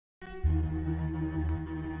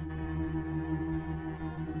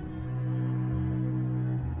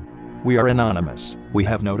We are anonymous. We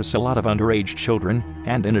have noticed a lot of underage children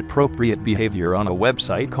and inappropriate behavior on a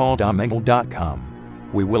website called omegle.com.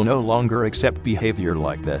 We will no longer accept behavior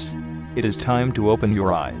like this. It is time to open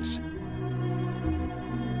your eyes.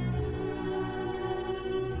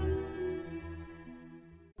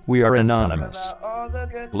 We are anonymous.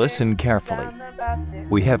 Listen carefully.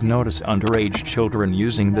 We have noticed underage children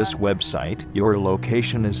using this website. Your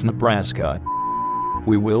location is Nebraska.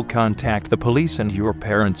 We will contact the police and your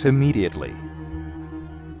parents immediately.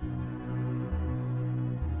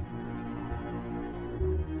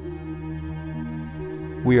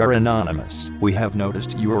 We are anonymous. We have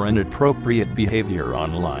noticed your inappropriate behavior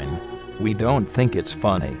online. We don't think it's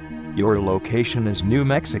funny. Your location is New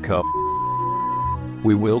Mexico.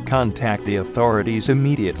 We will contact the authorities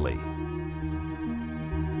immediately.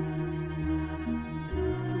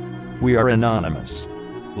 We are anonymous.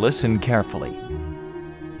 Listen carefully.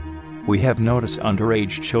 We have noticed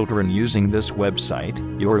underage children using this website.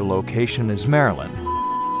 Your location is Maryland.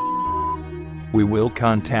 We will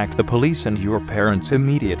contact the police and your parents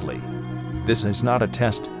immediately. This is not a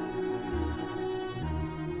test.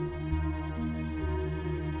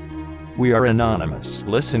 We are anonymous.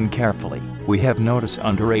 Listen carefully. We have noticed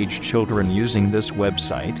underage children using this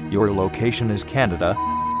website. Your location is Canada.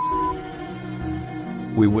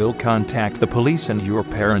 We will contact the police and your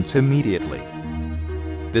parents immediately.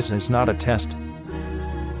 This is not a test.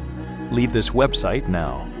 Leave this website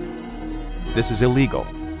now. This is illegal.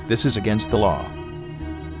 This is against the law.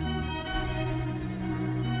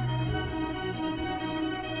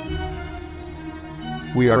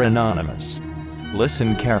 We are anonymous.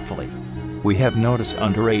 Listen carefully. We have noticed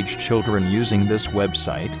underage children using this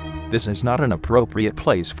website. This is not an appropriate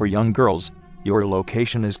place for young girls. Your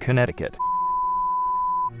location is Connecticut.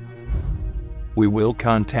 We will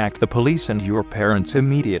contact the police and your parents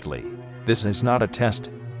immediately. This is not a test.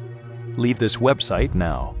 Leave this website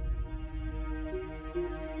now.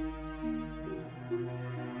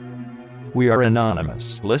 We are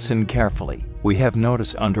anonymous. Listen carefully. We have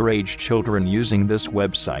noticed underage children using this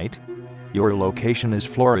website. Your location is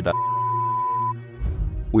Florida.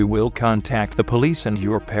 We will contact the police and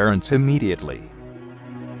your parents immediately.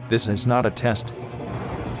 This is not a test.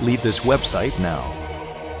 Leave this website now.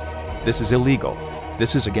 This is illegal.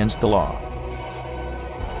 This is against the law.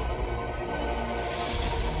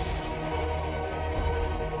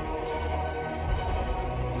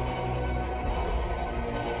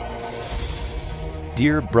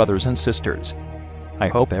 Dear brothers and sisters, I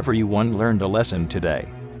hope everyone learned a lesson today.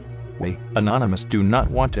 We, Anonymous, do not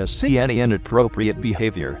want to see any inappropriate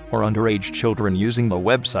behavior or underage children using the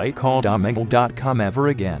website called omegle.com ever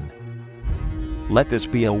again. Let this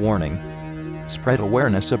be a warning. Spread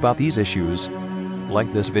awareness about these issues.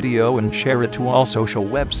 Like this video and share it to all social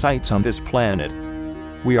websites on this planet.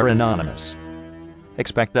 We are anonymous.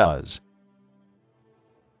 Expect us.